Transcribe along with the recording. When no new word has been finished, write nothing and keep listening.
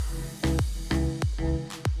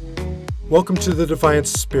Welcome to The Defiant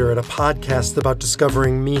Spirit, a podcast about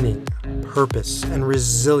discovering meaning, purpose, and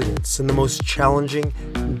resilience in the most challenging,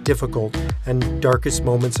 difficult, and darkest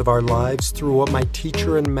moments of our lives through what my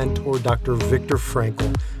teacher and mentor, Dr. Viktor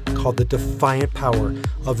Frankl, called the defiant power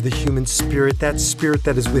of the human spirit that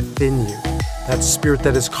is within you, that spirit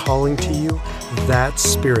that is calling to you, that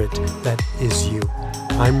spirit that is you.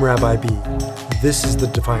 I'm Rabbi B. This is The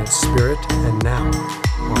Defiant Spirit, and now,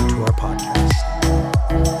 on to our podcast.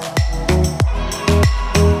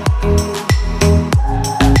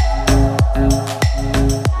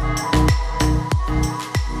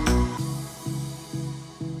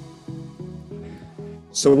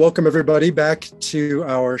 So welcome everybody back to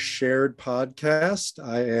our shared podcast.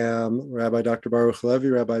 I am Rabbi Dr. Baruch Levy,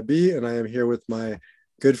 Rabbi B, and I am here with my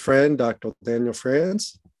good friend, Dr. Daniel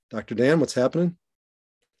Franz. Dr. Dan, what's happening?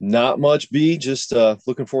 Not much, B. Just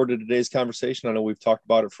looking forward to today's conversation. I know we've talked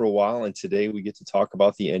about it for a while, and today we get to talk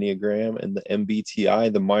about the Enneagram and the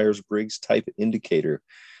MBTI, the Myers-Briggs Type Indicator.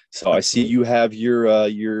 So I see you have your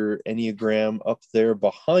Enneagram up there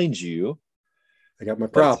behind you. I got my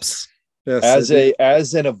props. Yes,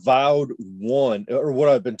 as an avowed one, or what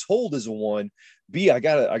I've been told is a one. B, I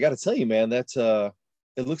gotta tell you, man, that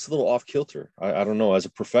it looks a little off kilter. I don't know. As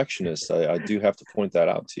a perfectionist, I do have to point that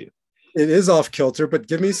out to you. It is off kilter, but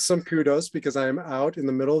give me some kudos because I am out in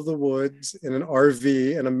the middle of the woods in an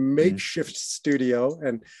RV in a makeshift studio.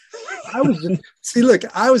 And I was just,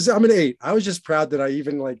 I'm an 8. I was just proud that I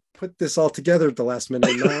even put this all together at the last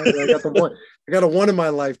minute. Now I got the one. I got a 1 in my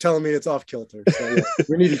life telling me it's off kilter. So yeah,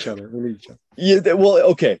 we need each other. Yeah. Well,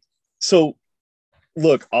 okay. So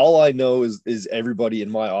look, all I know is everybody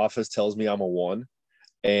in my office tells me I'm a 1.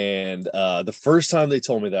 And the first time they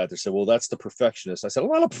told me that, they said, well, that's the perfectionist. I said, I'm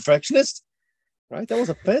not a perfectionist, right? That was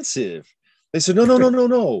offensive. They said,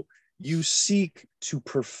 no. You seek to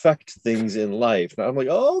perfect things in life. And I'm like,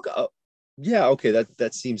 oh, yeah, okay,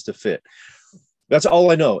 that seems to fit. That's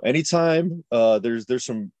all I know. Anytime there's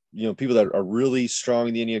some people that are really strong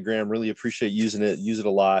in the Enneagram, really appreciate use it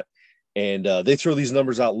a lot. And they throw these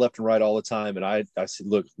numbers out left and right all the time. And I said,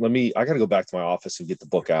 look, I got to go back to my office and get the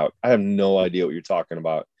book out. I have no idea what you're talking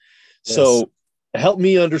about. Yes. So help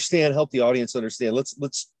me understand, help the audience understand.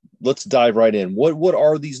 Let's dive right in. What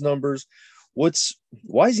are these numbers? Why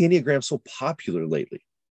is the Enneagram so popular lately?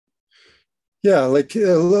 Yeah,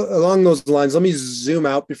 along those lines, let me zoom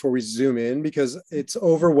out before we zoom in, because it's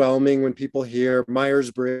overwhelming when people hear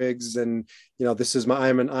Myers-Briggs and,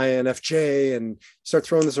 I'm an INFJ, and start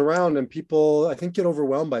throwing this around, and people, I think, get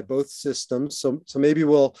overwhelmed by both systems. So maybe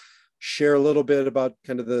we'll share a little bit about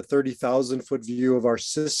kind of the 30,000 foot view of our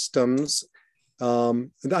systems.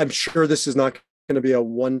 And I'm sure this is not going to be a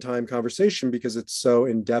one-time conversation because it's so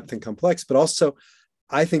in-depth and complex, but also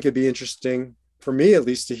I think it'd be interesting, for me at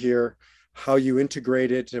least, to hear how you integrate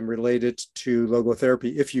it and relate it to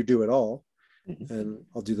logotherapy, if you do it all. And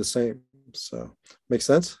I'll do the same. So make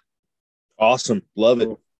sense? Awesome. Love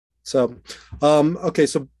it. So, okay.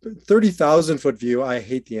 So 30,000 foot view. I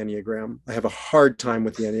hate the Enneagram. I have a hard time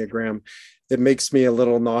with the Enneagram. It makes me a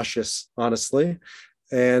little nauseous, honestly.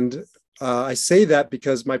 And I say that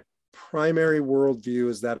because my primary worldview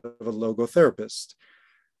is that of a logotherapist,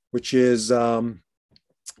 which is,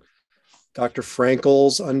 Dr.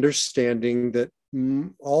 Frankl's understanding that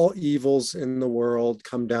all evils in the world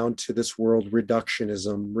come down to this world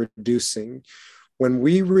reductionism, reducing. When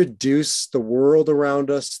we reduce the world around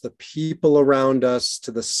us, the people around us,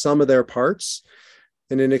 to the sum of their parts,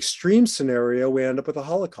 in an extreme scenario, we end up with a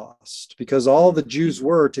Holocaust, because all the Jews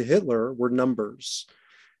were to Hitler were numbers,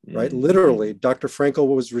 right? Literally, Dr. Frankl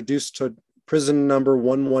was reduced to prison number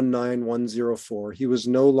 119104. He was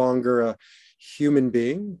no longer a human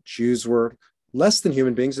being. Jews were less than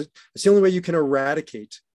human beings. It's the only way you can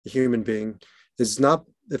eradicate a human being, is not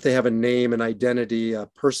if they have a name, an identity, a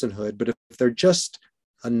personhood, but if they're just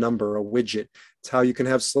a number, a widget. It's how you can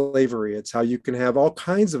have slavery. It's how you can have all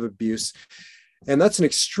kinds of abuse. And that's an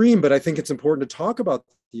extreme, but I think it's important to talk about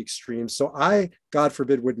the extremes. So I, God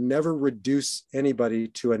forbid, would never reduce anybody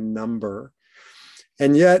to a number.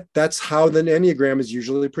 And yet that's how the Enneagram is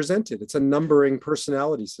usually presented. It's a numbering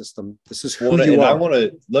personality system. This is who you are.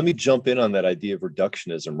 Let me jump in on that idea of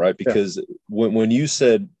reductionism, right? Because when you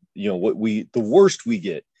said, the worst we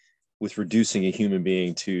get with reducing a human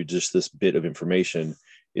being to just this bit of information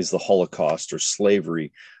is the Holocaust or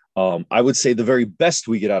slavery. I would say the very best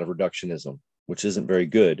we get out of reductionism, which isn't very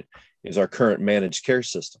good, is our current managed care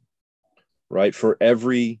system, right? For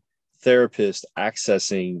every therapist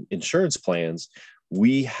accessing insurance plans,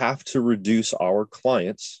 we have to reduce our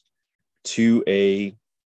clients to a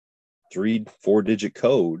 3-4 digit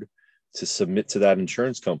code to submit to that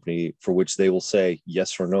insurance company, for which they will say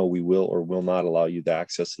yes or no, we will or will not allow you the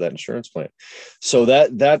access to that insurance plan. So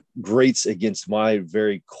that grates against my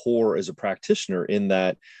very core as a practitioner, in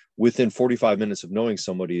that within 45 minutes of knowing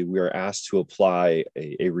somebody, we are asked to apply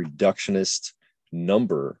a reductionist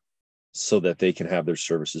number so that they can have their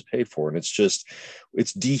services paid for. And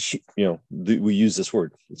we use this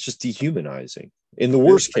word, it's just dehumanizing. In the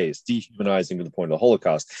worst case, dehumanizing to the point of the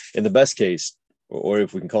Holocaust. In the best case, or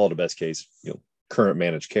if we can call it a best case, current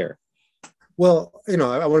managed care. Well, I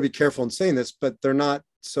want to be careful in saying this, but they're not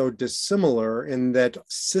so dissimilar in that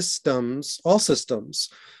all systems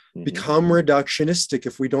become reductionistic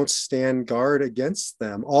if we don't stand guard against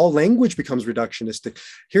them. All language becomes reductionistic.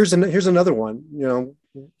 Here's another one.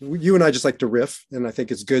 You and I just like to riff, and I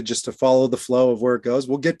think it's good just to follow the flow of where it goes.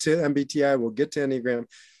 We'll get to MBTI, we'll get to Enneagram,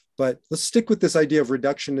 but let's stick with this idea of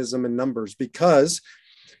reductionism in numbers, because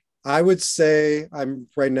I would say I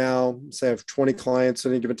have 20 clients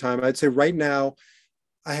at any given time. I'd say right now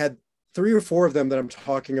I had 3 or 4 of them that I'm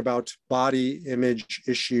talking about body image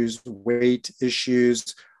issues, weight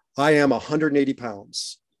issues. I am 180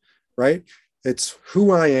 pounds, right? It's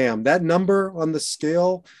who I am. That number on the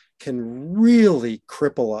scale can really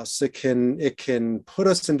cripple us. It can put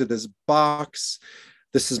us into this box.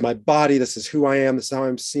 This is my body. This is who I am. This is how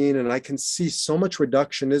I'm seen. And I can see so much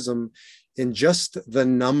reductionism in just the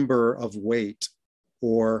number of weight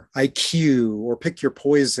or IQ or pick your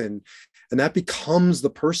poison. And that becomes the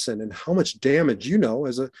person, and how much damage,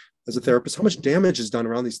 as a therapist, how much damage is done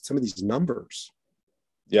around some of these numbers.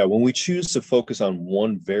 Yeah. When we choose to focus on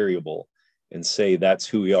one variable and say, that's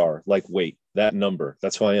who we are, like weight, that number,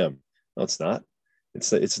 that's who I am. No, it's not.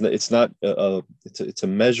 It's a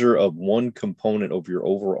measure of one component of your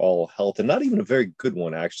overall health, and not even a very good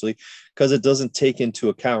one, actually, because it doesn't take into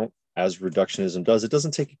account, as reductionism does, it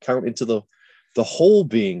doesn't take account into the whole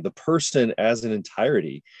being, the person as an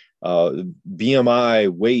entirety, BMI,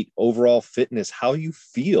 weight, overall fitness, how you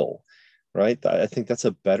feel, right? I think that's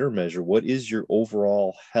a better measure. What is your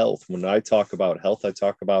overall health? When I talk about health, I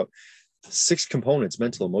talk about 6 components: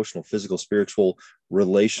 mental, emotional, physical, spiritual,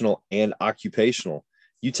 relational, and occupational.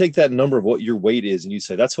 You take that number of what your weight is and you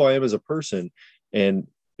say, that's who I am as a person. And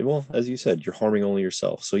well, as you said, you're harming only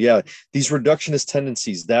yourself. So yeah, these reductionist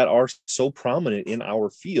tendencies that are so prominent in our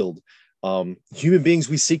field, human beings,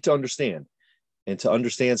 we seek to understand. And to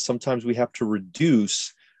understand, sometimes we have to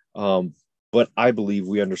reduce, but I believe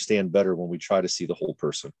we understand better when we try to see the whole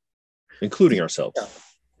person, including ourselves. Yeah.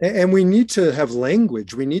 And we need to have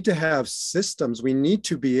language. We need to have systems. We need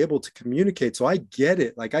to be able to communicate. So I get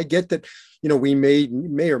it. Like, I get that, we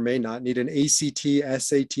may or may not need an ACT,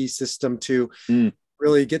 SAT system to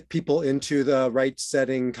really get people into the right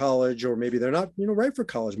setting, college, or maybe they're not, right for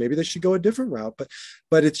college. Maybe they should go a different route.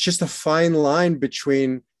 But it's just a fine line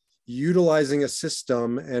between utilizing a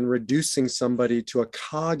system and reducing somebody to a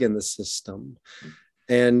cog in the system.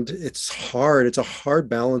 And it's hard. It's a hard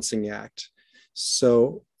balancing act.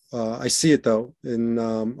 So I see it, though, in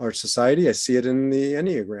our society. I see it in the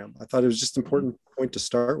Enneagram. I thought it was just an important point to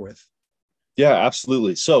start with. Yeah,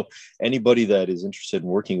 absolutely. So anybody that is interested in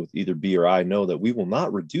working with either B or I, know that we will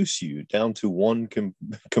not reduce you down to one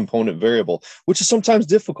component variable, which is sometimes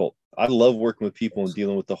difficult. I love working with people and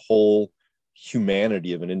dealing with the whole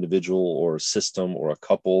humanity of an individual or a system or a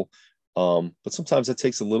couple. But sometimes it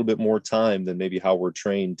takes a little bit more time than maybe how we're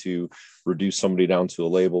trained to reduce somebody down to a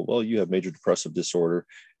label. Well, you have major depressive disorder,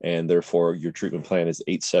 and therefore your treatment plan is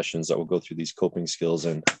 8 sessions that will go through these coping skills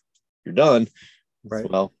and you're done. Right.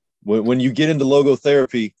 Well, when you get into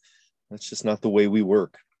logotherapy, that's just not the way we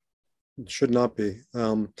work. It should not be.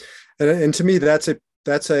 And to me, that's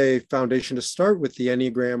a foundation to start with the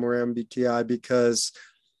Enneagram or MBTI, because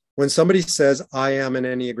when somebody says, I am an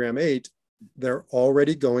Enneagram 8, they're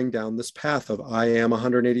already going down this path of, I am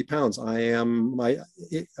 180 pounds. I am my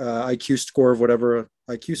IQ score of whatever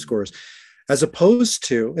IQ score is, as opposed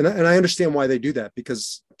to, and I understand why they do that,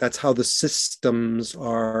 because that's how the systems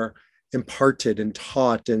are imparted and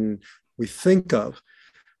taught and we think of.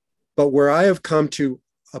 But where I have come to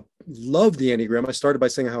love the Enneagram, I started by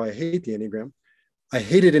saying how I hate the Enneagram. I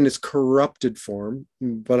hate it in its corrupted form,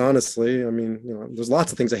 but honestly, there's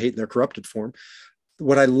lots of things I hate in their corrupted form.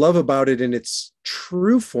 What I love about it in its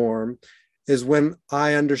true form is when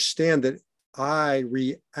I understand that I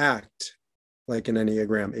react like an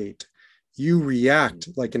Enneagram 8. You react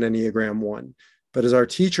like an Enneagram 1. But as our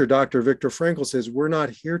teacher, Dr. Viktor Frankl, says, we're not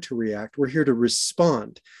here to react. We're here to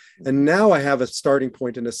respond. And now I have a starting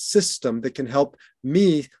point and a system that can help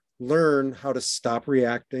me learn how to stop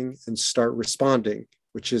reacting and start responding,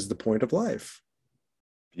 which is the point of life.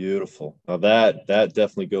 Beautiful. Now that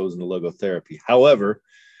definitely goes into logotherapy. However,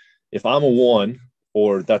 If I'm a 1,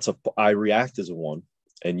 or I react as a 1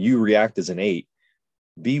 and you react as an 8,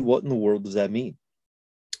 B, what in the world does that mean?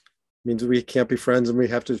 Means we can't be friends and we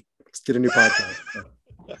have to get a new podcast.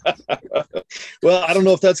 Well, I don't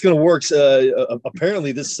know if that's going to work.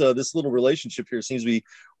 Apparently, this little relationship here seems to be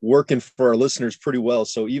working for our listeners pretty well.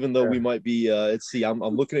 So even though we might be, let's see, I'm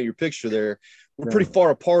looking at your picture there. We're pretty far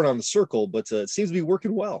apart on the circle, but it seems to be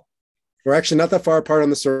working well. We're actually not that far apart on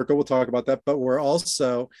the circle. We'll talk about that, but we're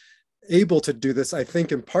also able to do this, I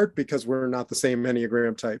think, in part because we're not the same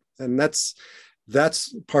Enneagram type. And that's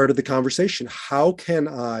part of the conversation. How can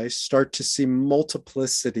I start to see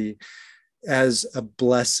multiplicity as a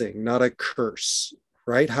blessing, not a curse,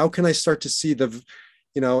 right? How can I start to see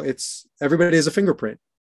it's everybody has a fingerprint.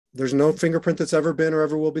 There's no fingerprint that's ever been or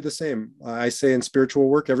ever will be the same. I say in spiritual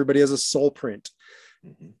work, everybody has a soul print.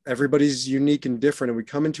 Everybody's unique and different. And we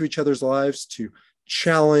come into each other's lives to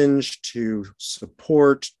challenge, to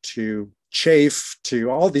support, to chafe, to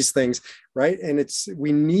all these things, right? And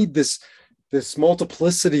we need this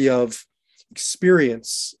multiplicity of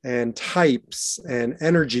experience and types and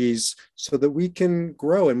energies so that we can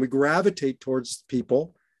grow, and we gravitate towards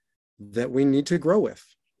people that we need to grow with.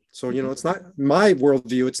 So, it's not my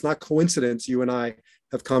worldview. It's not coincidence you and I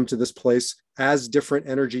have come to this place as different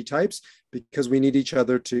energy types, because we need each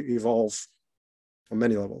other to evolve on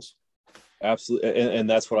many levels. Absolutely. And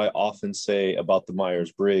that's what I often say about the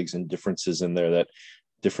Myers-Briggs and differences in there, that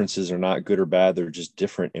differences are not good or bad. They're just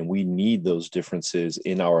different. And we need those differences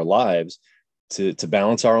in our lives to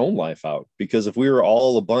balance our own life out. Because if we were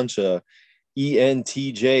all a bunch of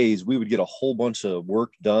ENTJs, we would get a whole bunch of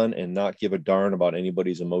work done and not give a darn about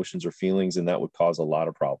anybody's emotions or feelings. And that would cause a lot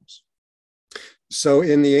of problems. So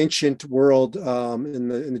in the ancient world, in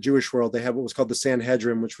the Jewish world, they have what was called the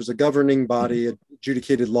Sanhedrin, which was a governing body,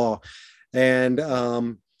 adjudicated law. And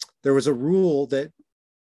there was a rule that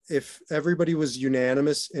if everybody was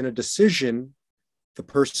unanimous in a decision,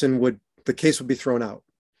 the case would be thrown out,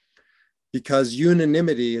 because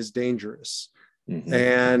unanimity is dangerous. Mm-hmm.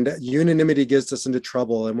 And unanimity gets us into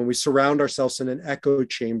trouble. And when we surround ourselves in an echo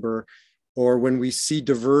chamber, or when we see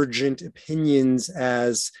divergent opinions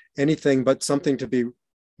as anything but something to be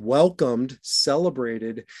welcomed,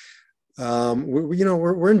 celebrated,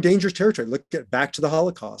 we're in dangerous territory. Back to the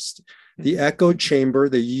Holocaust. The echo chamber,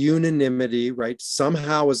 the unanimity, right,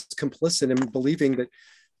 somehow is complicit in believing that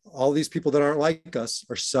all these people that aren't like us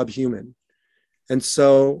are subhuman. And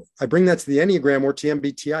so I bring that to the Enneagram or to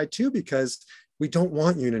MBTI too, because we don't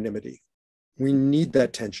want unanimity. We need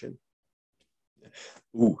that tension.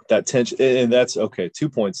 Ooh, that tension. And that's okay. 2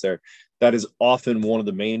 points there. That is often one of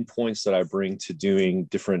the main points that I bring to doing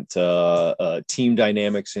different team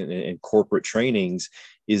dynamics and corporate trainings,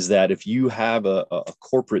 is that if you have a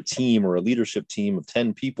corporate team or a leadership team of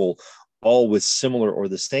 10 people, all with similar or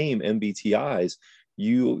the same MBTIs,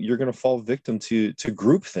 you're going to fall victim to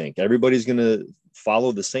groupthink. Everybody's going to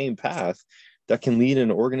follow the same path that can lead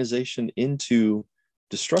an organization into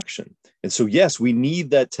destruction. And so, yes, we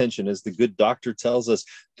need that tension, as the good doctor tells us,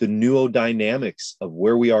 the neurodynamics of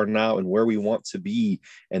where we are now and where we want to be,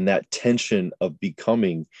 and that tension of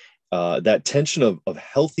becoming, that tension of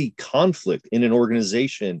healthy conflict in an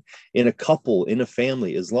organization, in a couple, in a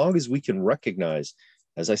family. As long as we can recognize,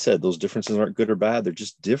 as I said, those differences aren't good or bad, they're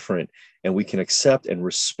just different, and we can accept and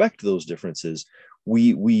respect those differences,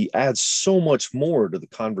 we add so much more to the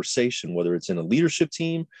conversation, whether it's in a leadership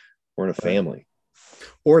team or in a family.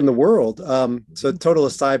 Or in the world. So total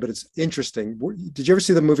aside, but it's interesting. Did you ever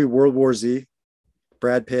see the movie World War Z?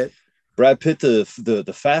 Brad Pitt,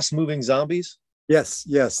 the fast moving zombies. Yes.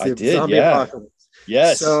 I did. Zombie apocalypse.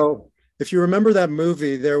 Yes. So if you remember that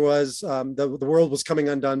movie, there was the world was coming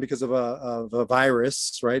undone because of a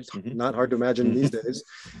virus, right? Mm-hmm. Not hard to imagine these days.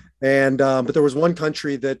 And but there was one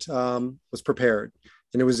country that was prepared,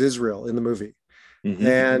 and it was Israel in the movie. Mm-hmm.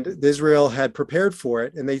 And Israel had prepared for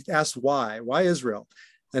it, and they asked why Israel?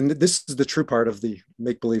 And this is the true part of the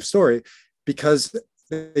make-believe story, because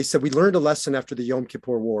they said, we learned a lesson after the Yom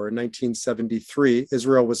Kippur War in 1973.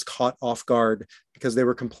 Israel was caught off guard because they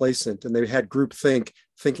were complacent, and they had groupthink,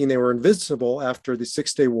 thinking they were invincible after the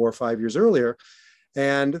 6-Day War 5 years earlier.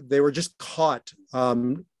 And they were just caught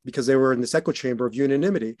because they were in this echo chamber of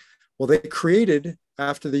unanimity. Well, they created,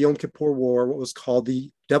 after the Yom Kippur War, what was called the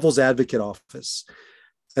Devil's Advocate Office.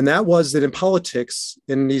 And that was that in politics,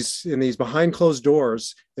 in these behind closed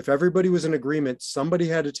doors, if everybody was in agreement, somebody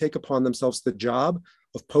had to take upon themselves the job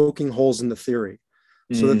of poking holes in the theory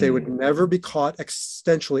so that they would never be caught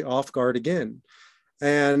existentially off guard again.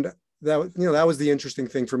 And that was the interesting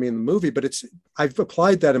thing for me in the movie, but I've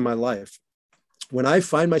applied that in my life. When I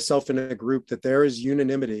find myself in a group that there is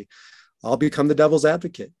unanimity, I'll become the devil's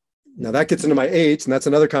advocate. Now that gets into my 8, and that's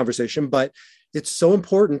another conversation, but it's so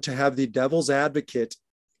important to have the devil's advocate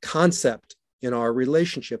concept in our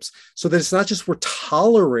relationships so that it's not just we're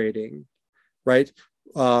tolerating, right?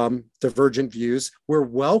 Divergent views, we're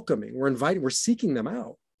welcoming, we're inviting, we're seeking them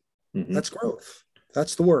out. Mm-hmm. That's growth.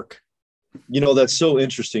 That's the work. That's so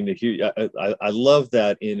interesting to hear. I love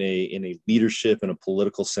that in a leadership, in a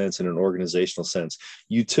political sense, in an organizational sense.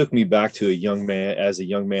 You took me back to a young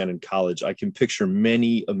man in college. I can picture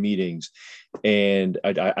many meetings, and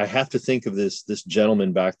I have to think of this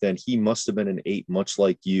gentleman back then. He must have been an 8, much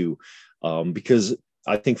like you, because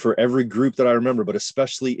I think for every group that I remember, but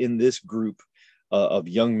especially in this group of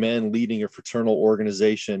young men leading a fraternal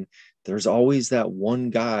organization, there's always that one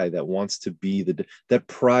guy that wants to be that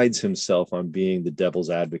prides himself on being the devil's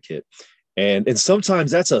advocate. And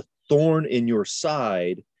sometimes that's a thorn in your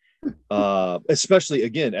side, especially,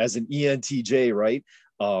 again, as an ENTJ, right?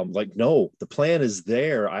 Like, no, the plan is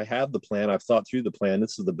there. I have the plan. I've thought through the plan.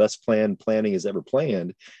 This is the best planning has ever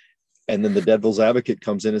planned. And then the devil's advocate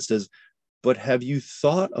comes in and says, but have you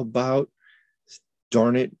thought about,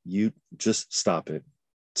 darn it, you just stop it.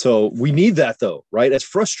 So we need that, though, right? As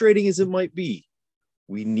frustrating as it might be,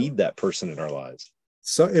 we need that person in our lives.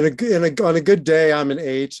 So on a good day, I'm an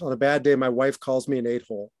 8. On a bad day, my wife calls me an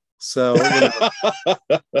 8-hole. So it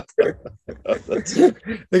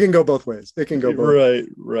can go both ways. It can go both ways.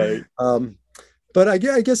 Right. But I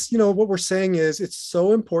guess, what we're saying is it's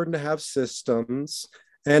so important to have systems,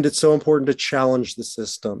 and it's so important to challenge the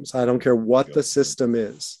systems. I don't care what the system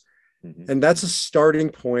is. Mm-hmm. And that's a starting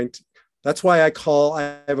point. That's why I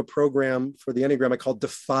have a program for the Enneagram I call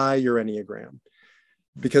Defy Your Enneagram,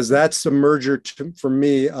 because that's a merger for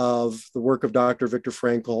me of the work of Dr. Viktor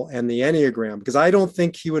Frankl and the Enneagram, because I don't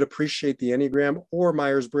think he would appreciate the Enneagram or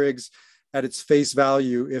Myers-Briggs at its face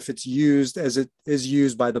value if it's used as it is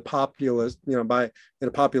used by the populace, in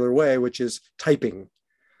a popular way, which is typing.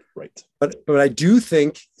 Right. But I do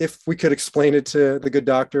think if we could explain it to the good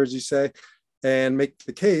doctor, as you say, and make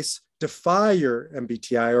the case, defy your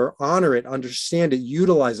MBTI or honor it, understand it,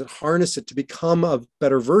 utilize it, harness it to become a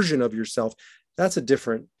better version of yourself. That's a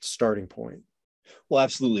different starting point. Well,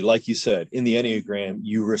 absolutely. Like you said, in the Enneagram,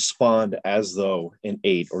 you respond as though an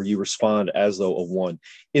 8, or you respond as though a 1.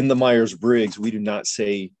 In the Myers-Briggs, we do not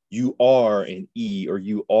say you are an E or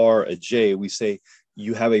you are a J. We say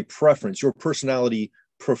you have a preference. Your personality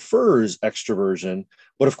prefers extroversion.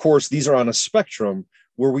 But of course, these are on a spectrum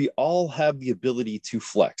where we all have the ability to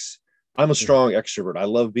flex. I'm a strong extrovert. I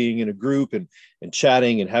love being in a group and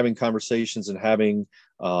chatting and having conversations and having,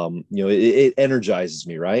 it energizes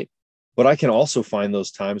me, right? But I can also find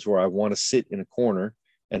those times where I want to sit in a corner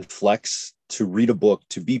and flex, to read a book,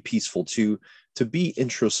 to be peaceful, to be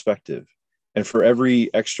introspective. And for every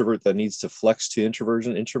extrovert that needs to flex to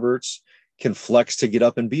introversion, introverts can flex to get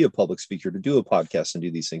up and be a public speaker, to do a podcast and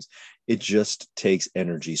do these things. It just takes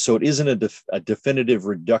energy. So it isn't a definitive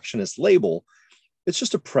reductionist label. It's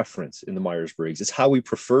just a preference in the Myers-Briggs. It's how we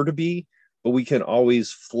prefer to be, but we can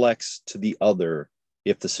always flex to the other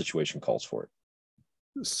if the situation calls for it.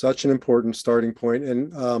 Such an important starting point.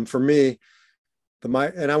 And for me,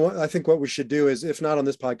 I think what we should do is, if not on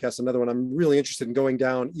this podcast, another one, I'm really interested in going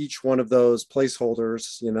down each one of those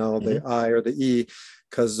placeholders, the I or the E,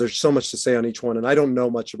 because there's so much to say on each one. And I don't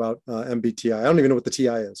know much about MBTI. I don't even know what the TI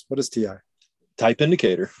is. What is TI? Type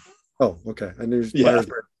indicator. Oh, okay. I knew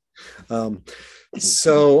Myers-Briggs.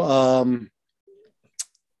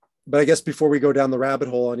 But I guess before we go down the rabbit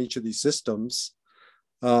hole on each of these systems,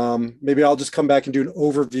 maybe I'll just come back and do an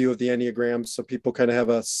overview of the Enneagram so people kind of have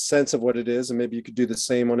a sense of what it is. And maybe you could do the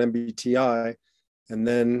same on MBTI, and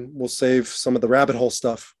then we'll save some of the rabbit hole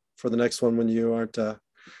stuff for the next one when you aren't, when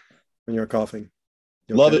you're coughing.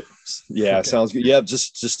 Love it. Yeah. Okay. Sounds good. Yeah.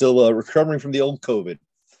 Just still recovering from the old COVID.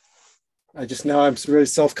 I'm really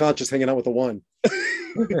self-conscious hanging out with a 1.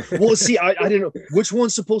 Well, see, I didn't know which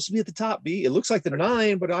one's supposed to be at the top. B. It looks like the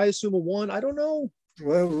 9, but I assume a 1. I don't know.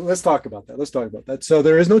 Well, let's talk about that. So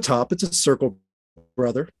there is no top. It's a circle,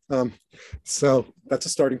 brother. So that's a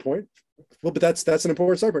starting point. Well, but that's an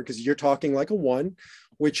important starting point, because you're talking like a 1,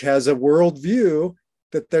 which has a worldview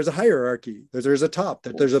that there's a hierarchy. There's a top,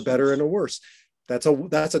 that there's a better and a worse. That's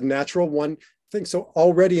a natural 1 thing. So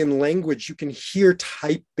already in language, you can hear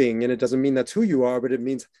typing, and it doesn't mean that's who you are, but it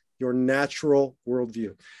means your natural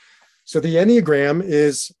worldview. So the Enneagram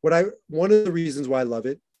is one of the reasons why I love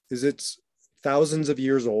it is it's thousands of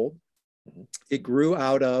years old. It grew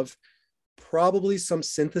out of probably some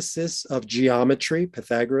synthesis of geometry,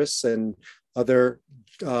 Pythagoras and other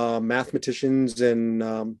mathematicians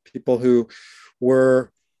and people who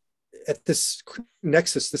were at this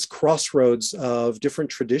nexus, this crossroads of different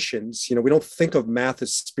traditions. We don't think of math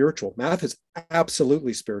as spiritual. Math is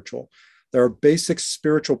absolutely spiritual. There are basic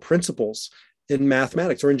spiritual principles in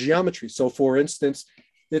mathematics or in geometry. So for instance,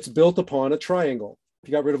 it's built upon a triangle. If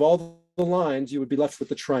you got rid of all the lines, you would be left with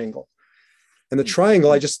the triangle. And the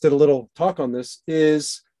triangle, I just did a little talk on this,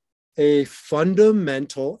 is a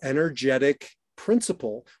fundamental energetic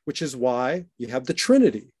principle, which is why you have the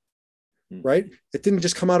Trinity, right? It didn't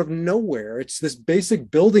just come out of nowhere. It's this basic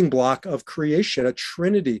building block of creation, a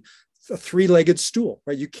Trinity, a three-legged stool,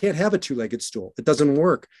 right? You can't have a two-legged stool. It doesn't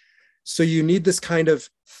work. So you need this kind of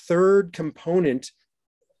third component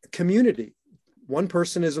community. One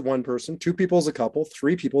person is one person, two people is a couple,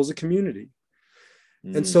 three people is a community.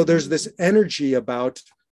 And so there's this energy about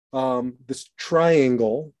this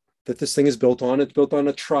triangle that this thing is built on. It's built on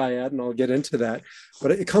a triad, and I'll get into that.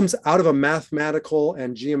 But it comes out of a mathematical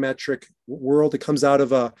and geometric world. It comes out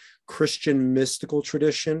of a Christian mystical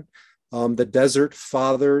tradition. The Desert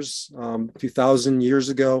Fathers, 2,000 years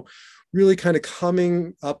ago, really kind of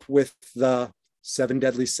coming up with the 7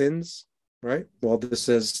 deadly sins, right? Well, this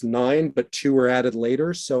says 9, but 2 were added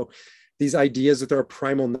later. So these ideas that there are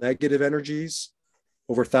primal negative energies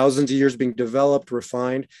over thousands of years being developed,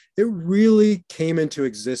 refined, it really came into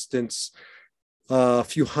existence a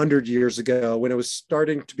few hundred years ago when it was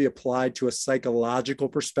starting to be applied to a psychological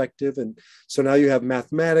perspective. And so now you have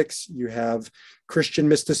mathematics, you have Christian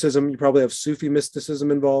mysticism, you probably have Sufi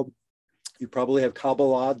mysticism involved, you probably have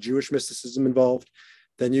Kabbalah, Jewish mysticism involved.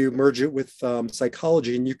 Then you merge it with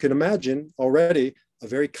psychology, and you can imagine already a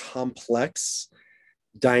very complex,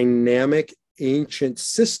 dynamic, ancient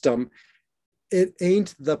system. It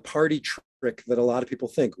ain't the party trick that a lot of people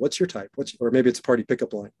think. What's your type? Or maybe it's a party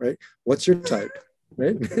pickup line, right? What's your type?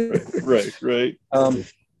 Right. Right. And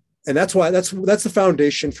that's why that's the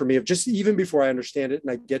foundation for me of just even before I understand it and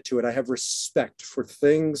I get to it, I have respect for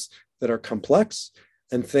things that are complex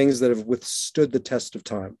and things that have withstood the test of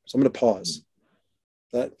time. So I'm going to pause.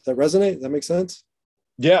 That resonate? Does that make sense?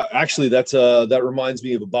 Yeah, actually, that reminds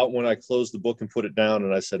me of about when I closed the book and put it down,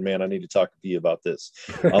 and I said, "Man, I need to talk to you about this."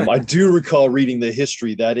 I do recall reading the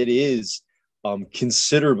history that it is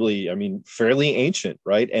considerably, fairly ancient,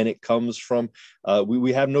 right? And it comes from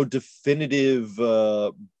we have no definitive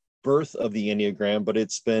birth of the Enneagram, but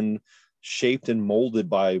it's been shaped and molded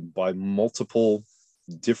by multiple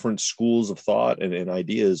different schools of thought and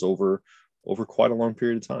ideas over quite a long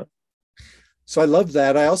period of time. So I love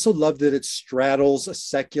that. I also love that it straddles a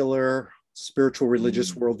secular, spiritual,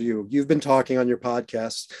 religious worldview. You've been talking on your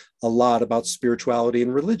podcast a lot about spirituality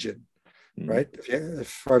and religion, right?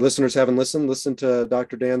 If our listeners haven't listened, listen to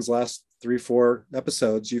Dr. Dan's last 3-4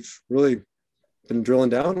 episodes. You've really been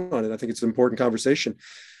drilling down on it. I think it's an important conversation.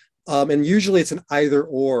 And usually it's an either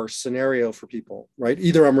or scenario for people, right?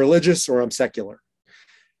 Either I'm religious or I'm secular.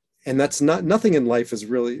 And that's nothing in life is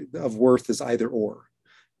really of worth is either or.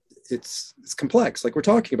 It's complex, like we're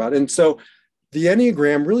talking about. And so the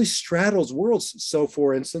Enneagram really straddles worlds. So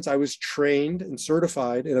for instance, I was trained and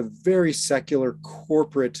certified in a very secular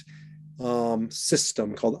corporate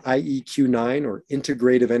system called IEQ9 or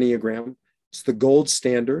Integrative Enneagram. It's the gold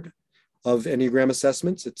standard of Enneagram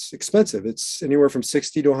assessments. It's expensive. It's anywhere from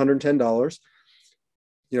 $60 to $110.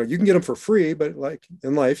 You can get them for free, but like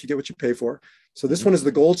in life, you get what you pay for. So this one is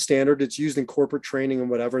the gold standard. It's used in corporate training and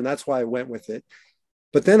whatever. And that's why I went with it.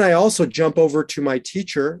 But then I also jump over to my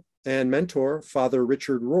teacher and mentor, Father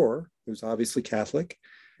Richard Rohr, who's obviously Catholic,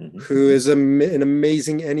 who is an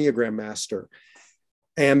amazing Enneagram master.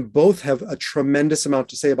 And both have a tremendous amount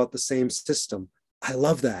to say about the same system. I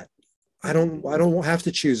love that. I don't have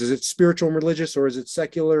to choose. Is it spiritual and religious, or is it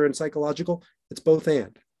secular and psychological? It's both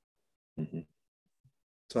and.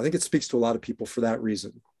 So I think it speaks to a lot of people for that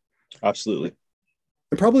reason. Absolutely.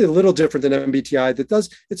 And probably a little different than MBTI.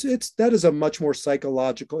 That is a much more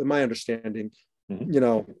psychological, in my understanding,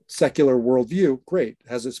 secular worldview. Great,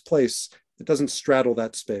 has its place. It doesn't straddle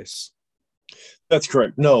that space. That's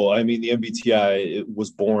correct. No, the MBTI it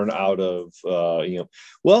was born out of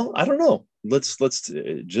well, I don't know. Let's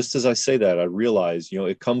just as I say that, I realize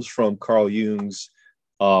it comes from Carl Jung's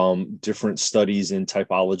different studies in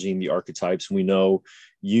typology and the archetypes. We know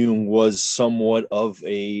Jung was somewhat of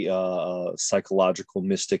a psychological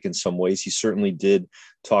mystic in some ways. He certainly did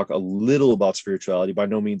talk a little about spirituality, by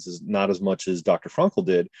no means not as much as Dr. Frankl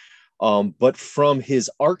did. But from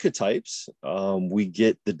his archetypes, we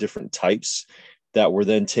get the different types that were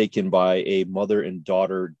then taken by a mother and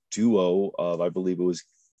daughter duo of, I believe it was,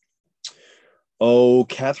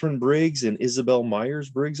 Catherine Briggs and Isabel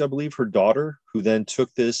Myers-Briggs, I believe, her daughter, who then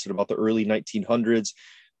took this in about the early 1900s.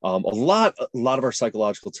 A lot of our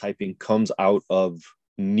psychological typing comes out of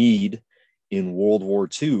need in World War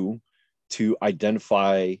II to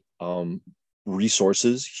identify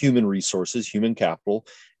resources, human capital,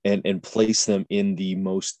 and place them in the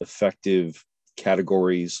most effective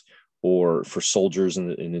categories, or for soldiers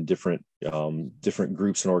in different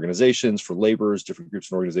groups and organizations, for laborers, different groups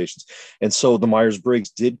and organizations. And so the Myers-Briggs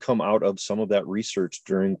did come out of some of that research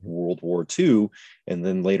during World War II, and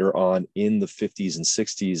then later on in the 50s and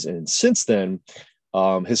 60s. And since then,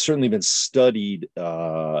 has certainly been studied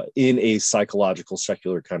in a psychological,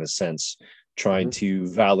 secular kind of sense, trying to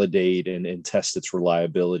validate and test its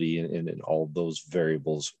reliability and all of those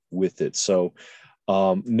variables with it. So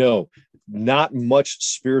no, not much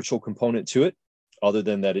spiritual component to it, other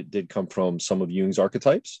than that it did come from some of Jung's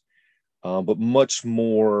archetypes, but much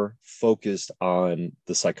more focused on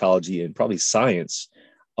the psychology and probably science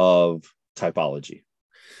of typology.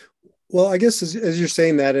 Well, I guess as you're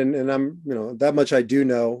saying that, and I'm, that much I do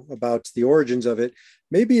know about the origins of it,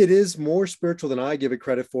 maybe it is more spiritual than I give it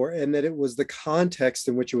credit for, and that it was the context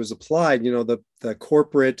in which it was applied, the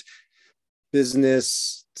corporate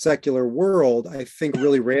business secular world, I think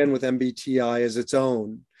really ran with MBTI as its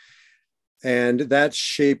own. And that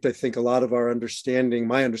shaped, I think, a lot of my understanding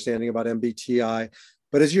about MBTI.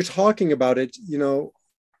 But as you're talking about it,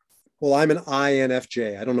 well, I'm an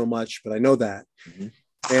INFJ. I don't know much, but I know that. Mm-hmm.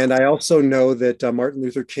 And I also know that Martin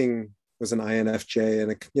Luther King was an INFJ,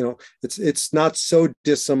 and it's not so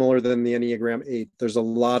dissimilar than the Enneagram 8. There's a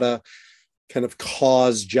lot of kind of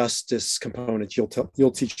cause justice components.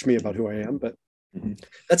 You'll teach me about who I am, but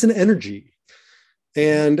that's an energy.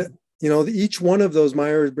 And each one of those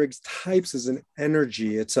Myers-Briggs types is an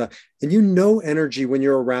energy. And energy when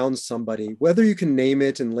you're around somebody, whether you can name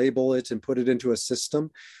it and label it and put it into a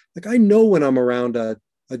system. Like I know when I'm around a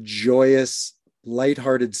joyous,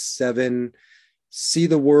 lighthearted 7, see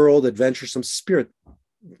the world, adventuresome spirit.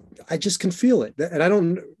 I just can feel it, and I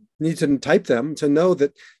don't need to type them to know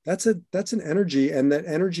that that's an energy, and that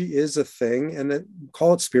energy is a thing, and that,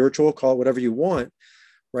 call it spiritual, call it whatever you want,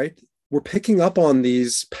 right? We're picking up on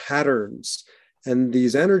these patterns and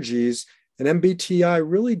these energies, and MBTI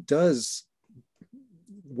really does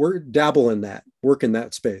work in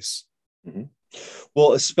that space. Mm-hmm.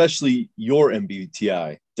 Well, especially your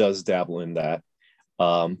MBTI does dabble in that.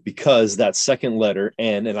 Because that second letter,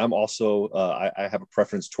 N, and I'm also, I have a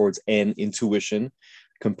preference towards N, intuition,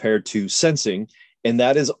 compared to sensing. And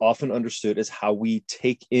that is often understood as how we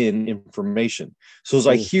take in information. So as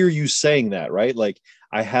I hear you saying that, right? Like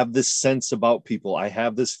I have this sense about people, I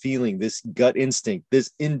have this feeling, this gut instinct, this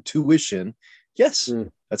intuition. Yes,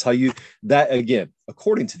 that's how that again,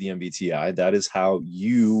 according to the MBTI, that is how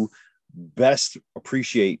you best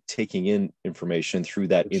appreciate taking in information, through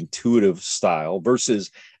that intuitive style,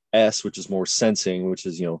 versus S, which is more sensing, which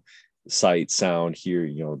is sight, sound, hear,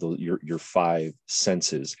 your 5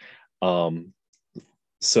 senses.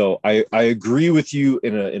 So I agree with you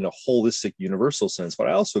in a holistic universal sense, but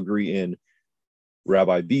I also agree in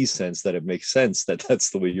Rabbi B's sense that it makes sense that that's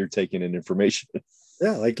the way you're taking in information.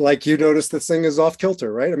 Yeah, like you notice this thing is off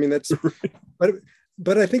kilter, right? I mean, that's right.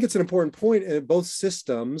 But I think it's an important point in both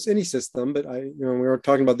systems, any system, but we were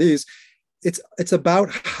talking about these. It's about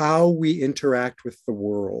how we interact with the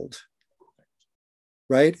world,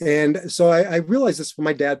 right? And so I realized this when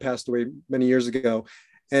my dad passed away many years ago,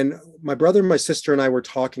 and my brother and my sister and I were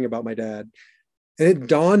talking about my dad, and it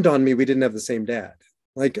dawned on me we didn't have the same dad.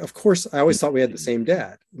 Like, of course, I always thought we had the same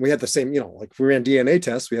dad. We had the same, like we ran DNA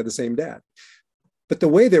tests, we had the same dad. But the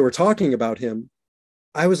way they were talking about him,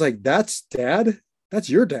 I was like, that's dad? That's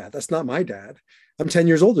your dad. That's not my dad. I'm 10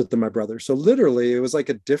 years older than my brother. So literally it was like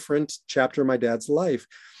a different chapter of my dad's life.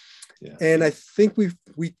 Yeah. And I think we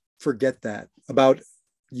forget that about,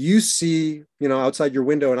 you see, outside your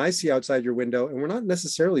window and I see outside your window, and we're not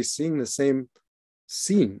necessarily seeing the same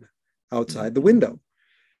scene outside the window.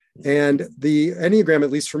 And the Enneagram,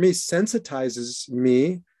 at least for me, sensitizes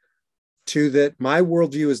me to that my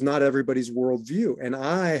worldview is not everybody's worldview. And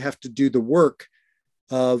I have to do the work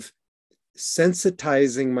of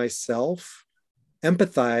sensitizing myself,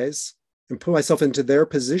 empathize, and put myself into their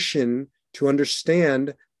position to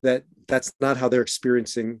understand that that's not how they're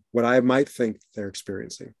experiencing what I might think they're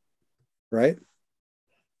experiencing. Right?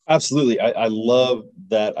 Absolutely. I love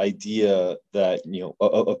that idea that,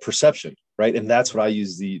 a perception, right? And that's what I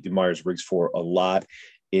use the Myers-Briggs for a lot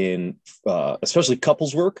in, especially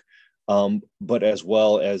couples work, but as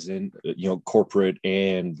well as in, corporate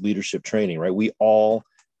and leadership training, right? We all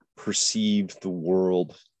perceive the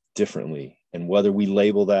world differently, and whether we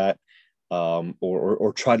label that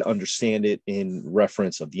or try to understand it in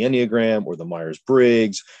reference of the Enneagram or the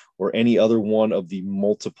Myers-Briggs or any other one of the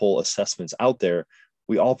multiple assessments out there,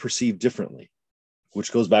 we all perceive differently.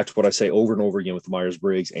 which goes back to what I say over and over again with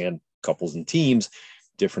Myers-Briggs and couples and teams.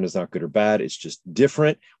 Different is not good or bad. It's just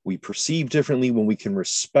different. We perceive differently. When we can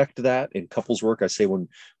respect that in couples work, I say when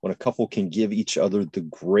a couple can give each other the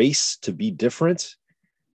grace to be different,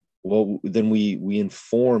 well, then we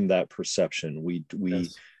inform that perception. We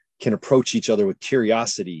Yes. can approach each other with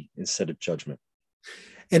curiosity instead of judgment.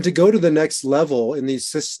 And to go to the next level in these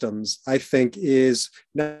systems, I think is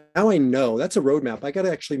now I know that's a roadmap. I got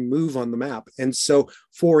to actually move on the map. And so,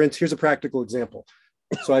 for instance, here's a practical example.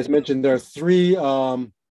 So I mentioned there are three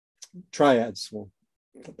triads. Well,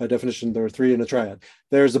 by definition, there are three in a triad.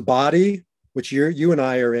 There's a body, which you and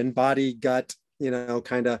I are in, body, gut,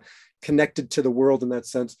 kind of connected to the world in that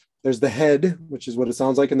sense. There's the head, which is what it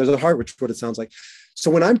sounds like, and there's a heart, which is what it sounds like.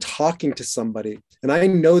 So when I'm talking to somebody and I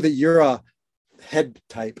know that you're a head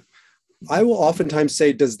type, I will oftentimes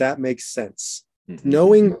say, does that make sense? Mm-hmm.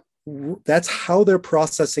 Knowing that's how they're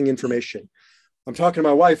processing information. I'm talking to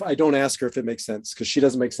my wife. I don't ask her if it makes sense because she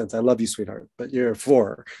doesn't make sense. I love you, sweetheart, but you're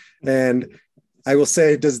 4. And I will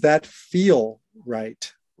say, does that feel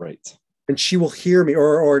right? Right. And she will hear me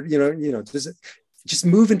or does it just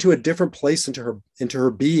move into a different place into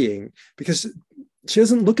her being, because she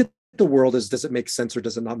doesn't look at the world as does it make sense or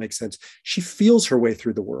does it not make sense? She feels her way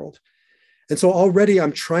through the world. And so already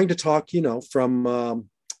I'm trying to talk, from,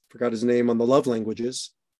 forgot his name on the love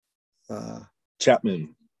languages.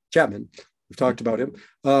 Chapman. We've talked about him.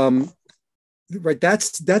 Right.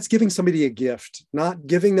 That's giving somebody a gift, not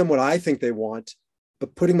giving them what I think they want,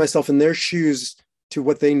 but putting myself in their shoes to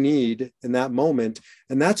what they need in that moment.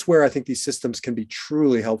 And that's where I think these systems can be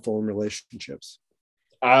truly helpful in relationships.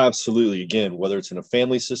 Absolutely. Again, whether it's in a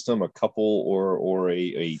family system, a couple, or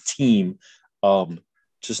a team,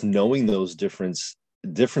 just knowing those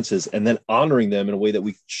differences and then honoring them in a way that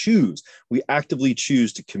we actively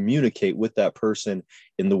choose to communicate with that person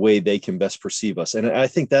in the way they can best perceive us. And I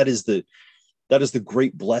think that is the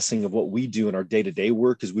great blessing of what we do in our day-to-day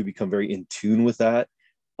work, is we become very in tune with that.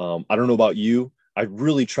 I don't know about you. I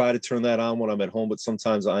really try to turn that on when I'm at home, but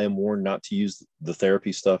sometimes I am warned not to use the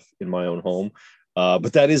therapy stuff in my own home.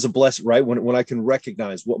 But that is a blessing, right? When I can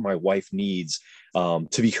recognize what my wife needs,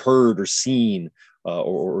 to be heard or seen,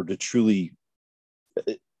 or to truly,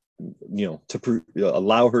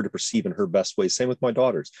 allow her to perceive in her best way. Same with my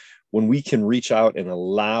daughters. When we can reach out and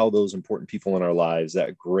allow those important people in our lives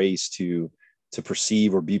that grace to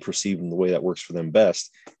perceive or be perceived in the way that works for them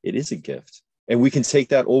best, it is a gift. And we can take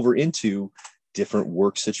that over into different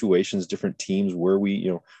work situations, different teams, where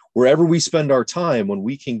wherever we spend our time. When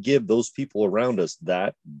we can give those people around us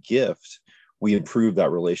that gift, we improve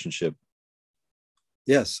that relationship.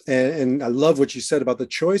 Yes. And I love what you said about the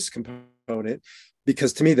choice component,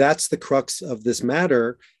 because to me, that's the crux of this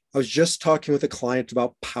matter. I was just talking with a client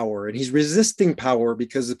about power, and he's resisting power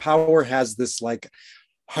because the power has this like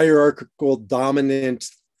hierarchical dominant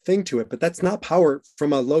thing to it, but that's not power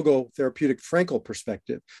from a logotherapeutic Frankl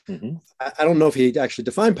perspective. Mm-hmm. I don't know if he actually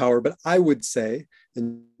defined power, but I would say,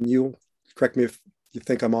 and you correct me if you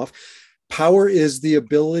think I'm off, power is the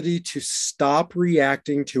ability to stop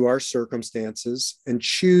reacting to our circumstances and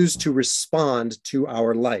choose to respond to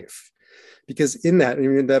our life. Because in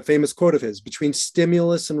that famous quote of his, between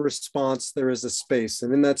stimulus and response, there is a space.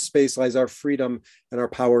 And in that space lies our freedom and our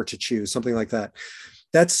power to choose, something like that.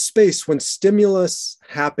 That space, when stimulus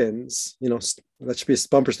happens, that should be a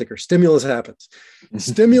bumper sticker. Stimulus happens.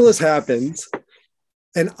 Stimulus happens,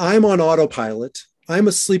 and I'm on autopilot. I'm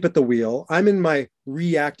asleep at the wheel. I'm in my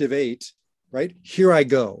reactive 8, right? Here I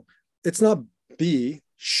go. It's not B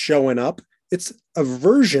showing up. It's a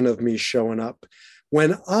version of me showing up.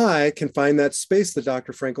 When I can find that space that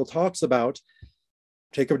Dr. Frankl talks about,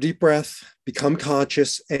 take a deep breath, become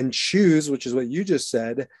conscious, and choose, which is what you just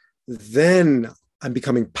said, then I'm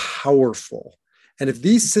becoming powerful. And if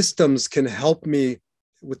these systems can help me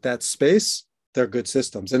with that space, they're good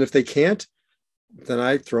systems. And if they can't, then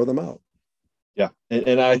I throw them out. Yeah.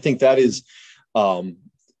 And I think that is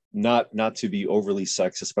not to be overly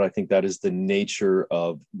sexist, but I think that is the nature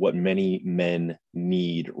of what many men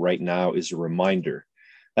need right now, is a reminder.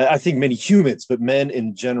 I think many humans, but men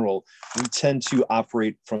in general, we tend to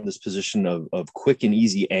operate from this position of quick and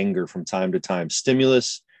easy anger from time to time.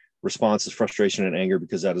 Stimulus, response is frustration and anger,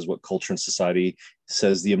 because that is what culture and society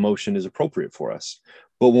says the emotion is appropriate for us.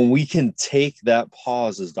 But when we can take that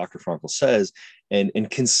pause, as Dr. Frankl says, and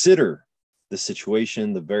consider the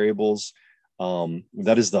situation, the variables,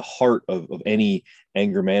 that is the heart of any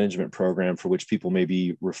anger management program for which people may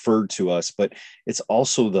be referred to us, but it's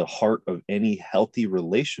also the heart of any healthy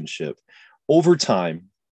relationship. Over time,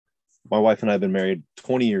 my wife and I have been married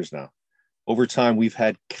 20 years now. Over time, we've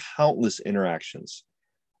had countless interactions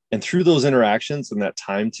And through those interactions and that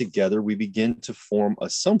time together, we begin to form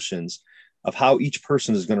assumptions of how each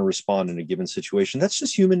person is going to respond in a given situation. That's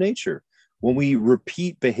just human nature. When we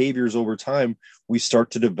repeat behaviors over time, we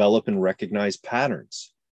start to develop and recognize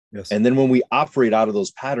patterns. Yes. And then when we operate out of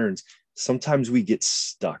those patterns, sometimes we get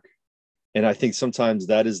stuck. And I think sometimes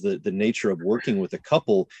that is the nature of working with a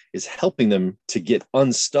couple, is helping them to get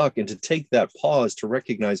unstuck and to take that pause to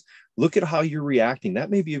recognize, look at how you're reacting. That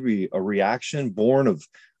may be a reaction born of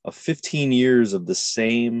 15 years of the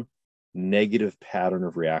same negative pattern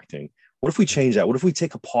of reacting. What if we change that? What if we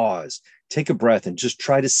take a pause, take a breath, and just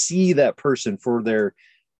try to see that person for their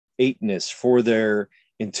eightness, for their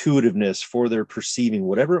intuitiveness, for their perceiving,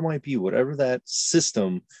 whatever it might be, whatever that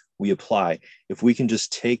system we apply. If we can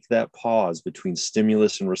just take that pause between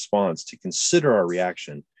stimulus and response to consider our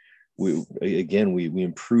reaction, we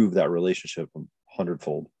improve that relationship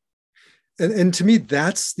 100-fold. And to me,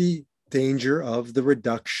 that's the danger of the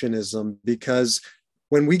reductionism, because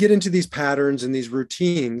when we get into these patterns and these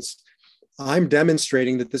routines, I'm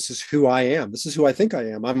demonstrating that this is who I am. This is who I think I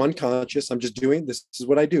am. I'm unconscious. I'm just doing this. This is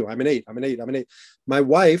what I do. I'm an 8. I'm an 8. I'm an 8. My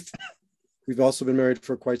wife, we've also been married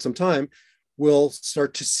for quite some time, will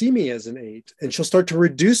start to see me as an 8, and she'll start to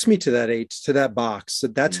reduce me to that 8, to that box. So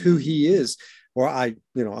that's who he is. Or I'll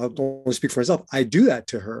only speak for myself. I do that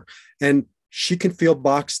to her, and she can feel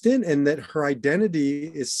boxed in, and that her identity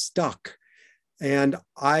is stuck. And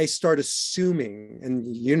I start assuming, and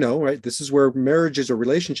right, this is where marriages or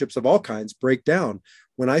relationships of all kinds break down.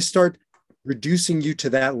 When I start reducing you to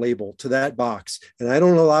that label, to that box, and I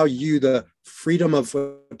don't allow you the freedom of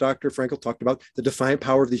what Dr. Frankl talked about, the defiant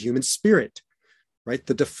power of the human spirit, right?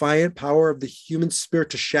 The defiant power of the human spirit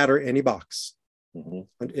to shatter any box.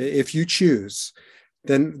 Mm-hmm. If you choose,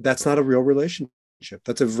 then that's not a real relationship.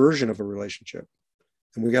 That's a version of a relationship.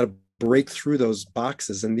 And we got to break through those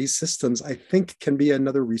boxes. And these systems, I think, can be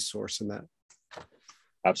another resource in that.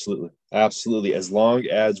 Absolutely. Absolutely. As long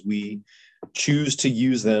as we choose to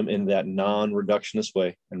use them in that non-reductionist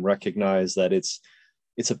way and recognize that it's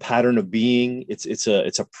a pattern of being, it's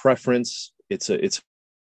a preference, it's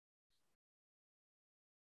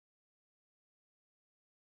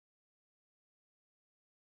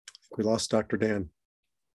we lost Dr. Dan.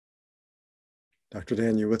 Dr.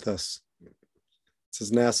 Dan, you with us? This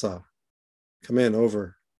is NASA. Come in,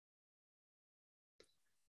 over.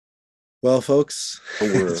 Well, folks, I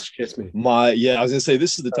was gonna say,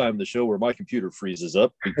 this is the time of the show where my computer freezes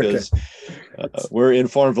up because we're in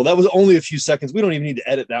Farmville. That was only a few seconds. We don't even need to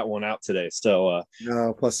edit that one out today. So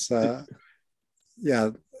no. Plus, I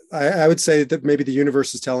would say that maybe the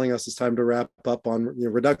universe is telling us it's time to wrap up on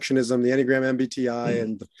reductionism, the Enneagram MBTI,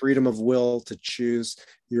 and the freedom of will to choose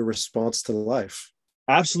your response to life.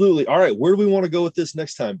 Absolutely. All right, where do we want to go with this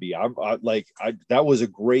next time, B? That was a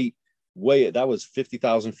great way. That was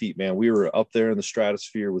 50,000 feet, man. We were up there in the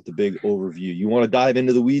stratosphere with the big overview. You want to dive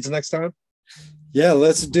into the weeds next time? Yeah,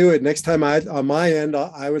 let's do it. Next time, on my end,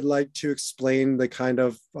 I would like to explain the kind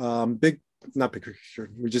of not big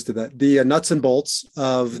picture, we just did that, the nuts and bolts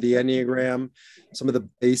of the Enneagram, some of the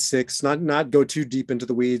basics, not go too deep into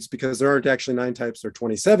the weeds, because there aren't actually 9 types, there are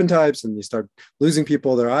 27 types, and you start losing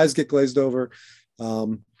people, their eyes get glazed over.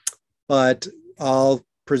 But I'll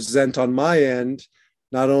present on my end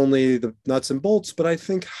not only the nuts and bolts, but I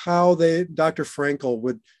think how Dr. Frankl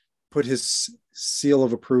would put his seal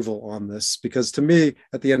of approval on this, because to me,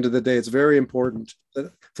 at the end of the day, it's very important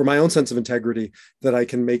that, for my own sense of integrity, that I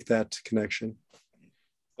can make that connection.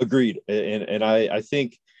 Agreed. And I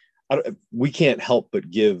think we can't help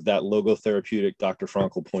but give that logotherapeutic Dr.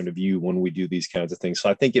 Frankl point of view when we do these kinds of things. So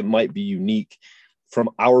I think it might be unique from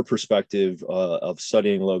our perspective of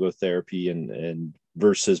studying logotherapy and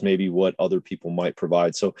versus maybe what other people might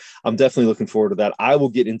provide. So I'm definitely looking forward to that. I will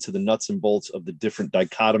get into the nuts and bolts of the different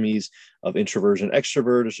dichotomies of introversion,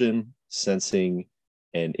 extroversion, sensing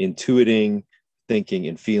and intuiting, thinking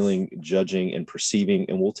and feeling, judging and perceiving,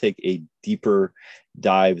 and we'll take a deeper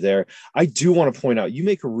dive there. I do want to point out, you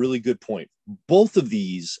make a really good point. Both of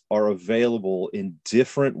these are available in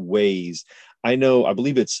different ways. I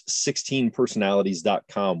believe it's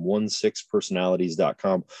 16personalities.com,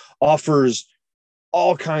 16personalities.com offers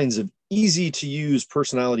all kinds of easy to use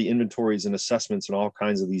personality inventories and assessments and all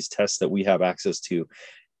kinds of these tests that we have access to.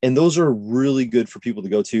 And those are really good for people to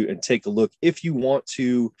go to and take a look if you want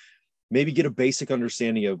to maybe get a basic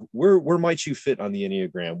understanding of where might you fit on the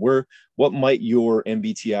Enneagram, what might your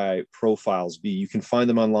MBTI profiles be. You can find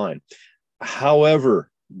them online. However,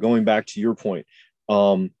 going back to your point,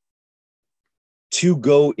 to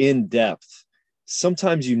go in depth,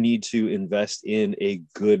 sometimes you need to invest in a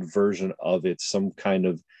good version of it, some kind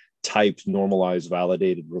of typed, normalized,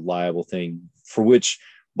 validated, reliable thing for which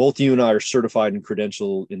both you and I are certified and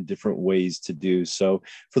credentialed in different ways to do. So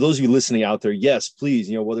for those of you listening out there, yes, please,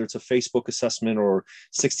 whether it's a Facebook assessment or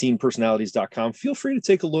 16personalities.com, feel free to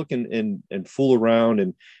take a look and fool around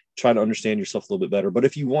and try to understand yourself a little bit better. But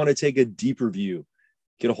if you want to take a deeper view,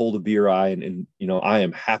 get a hold of BRI and I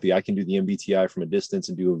am happy I can do the MBTI from a distance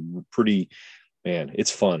and do a pretty, man,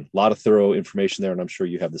 it's fun. A lot of thorough information there. And I'm sure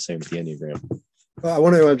you have the same with the Enneagram. I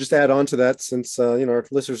want to just add on to that since, our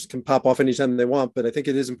listeners can pop off anytime they want, but I think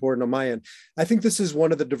it is important on my end. I think this is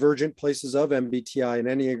one of the divergent places of MBTI and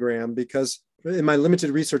Enneagram, because in my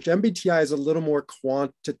limited research, MBTI is a little more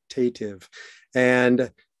quantitative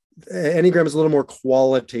and Enneagram is a little more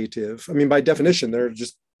qualitative. I mean, by definition, there are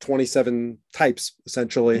just 27 types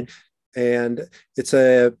essentially, and it's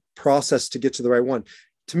a process to get to the right one.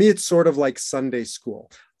 To me, it's sort of like Sunday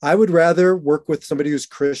school. I would rather work with somebody who's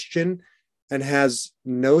Christian and has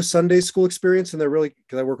no Sunday school experience. And they're really,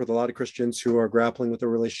 because I work with a lot of Christians who are grappling with their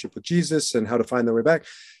relationship with Jesus and how to find their way back.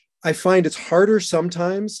 I find it's harder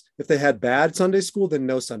sometimes if they had bad Sunday school than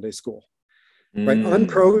no Sunday school, right?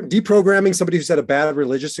 Deprogramming somebody who's had a bad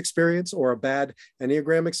religious experience or a bad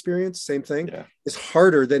Enneagram experience, same thing, is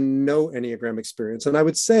harder than no Enneagram experience. And I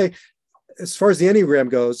would say, as far as the Enneagram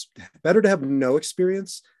goes, better to have no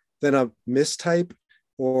experience than a mistype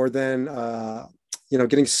or than,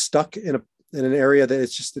 getting stuck in an area that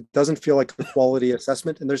it doesn't feel like a quality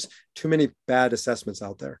assessment. And there's too many bad assessments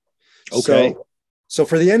out there. Okay. So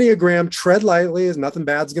for the Enneagram, tread lightly, as nothing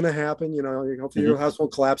bad's going to happen. Hopefully your house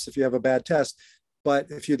won't collapse if you have a bad test. But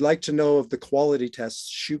if you'd like to know of the quality tests,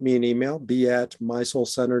 shoot me an email,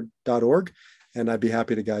 b@mysoulcentered.org, and I'd be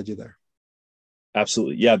happy to guide you there.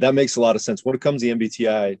 Absolutely. Yeah, that makes a lot of sense. When it comes to the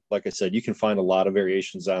MBTI, like I said, you can find a lot of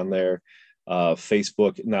variations on there.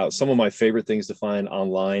 Facebook. Now, some of my favorite things to find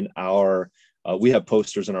online are we have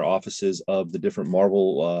posters in our offices of the different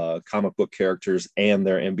Marvel comic book characters and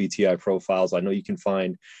their MBTI profiles. I know you can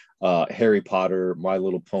find Harry Potter, My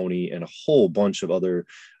Little Pony, and a whole bunch of other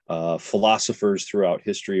philosophers throughout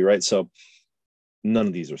history, right? So none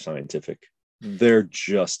of these are scientific. They're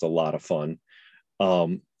just a lot of fun.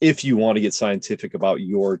 If you want to get scientific about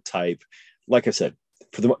your type, like I said,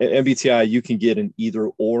 for the MBTI, you can get an either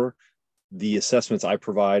or. The assessments I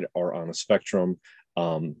provide are on a spectrum.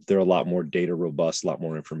 They're a lot more data robust, a lot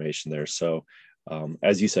more information there. So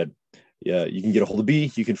as you said, yeah, you can get a hold of me.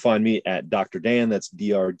 You can find me at Dr. Dan, that's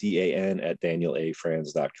DRDAN at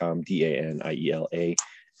DanielAFranz.com,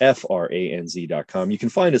 DanielAFranz.com. You can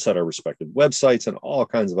find us at our respective websites and all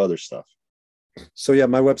kinds of other stuff. So yeah,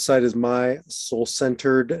 my website is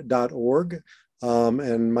mysoulcentered.org.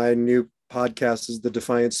 And my new podcast is The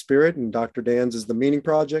Defiant Spirit, and Dr. Dan's is The Meaning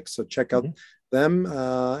Project. So check out them,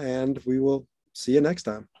 and we will see you next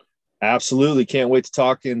time. Absolutely. Can't wait to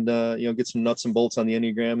talk and get some nuts and bolts on the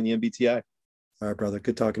Enneagram and the MBTI. All right, brother.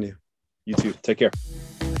 Good talking to you. You too. Take care.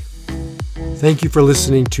 Thank you for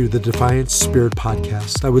listening to the Defiant Spirit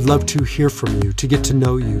podcast. I would love to hear from you, to get to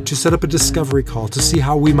know you, to set up a discovery call, to see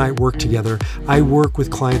how we might work together. I work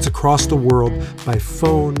with clients across the world by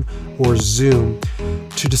phone or Zoom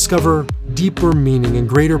to discover deeper meaning and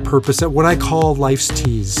greater purpose at what I call life's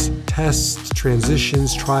T's: tests,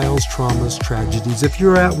 transitions, trials, traumas, tragedies. If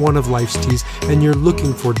you're at one of life's T's and you're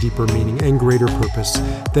looking for deeper meaning and greater purpose,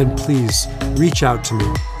 then please reach out to me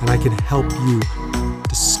and I can help you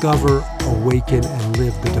discover, awaken, and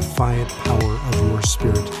live the defiant power of your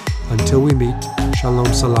spirit. Until we meet,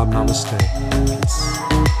 shalom, salam, namaste, peace.